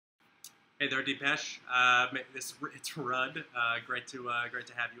Hey there, Deepesh. It's Rudd. Great to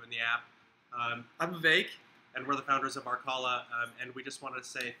have you in the app. I'm Vivek. And we're the founders of Varkala. And we just wanted to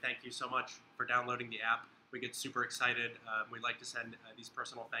say thank you so much for downloading the app. We get super excited. We'd like to send these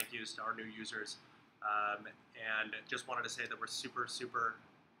personal thank yous to our new users. And just wanted to say that we're super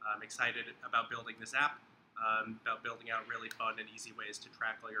excited about building this app. About building out really fun and easy ways to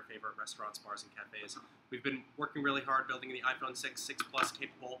track all your favorite restaurants, bars, and cafes. We've been working really hard building the iPhone 6 Plus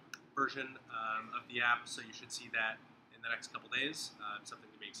capable version of the app, so you should see that in the next couple days. Something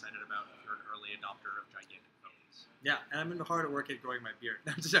to be excited about if you're an early adopter of gigantic phones. Yeah, and I'm hard at work at growing my beard.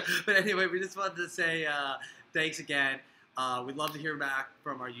 But anyway, we just wanted to say thanks again. We'd love to hear back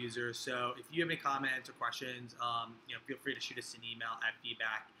from our users. So if you have any comments or questions, feel free to shoot us an email at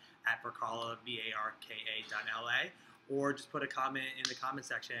feedback@varkala, VARKA.LA, or just put a comment in the comment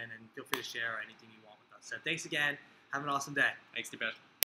section and feel free to share anything you want with us. So thanks again. Have an awesome day. Thanks, Deepesh.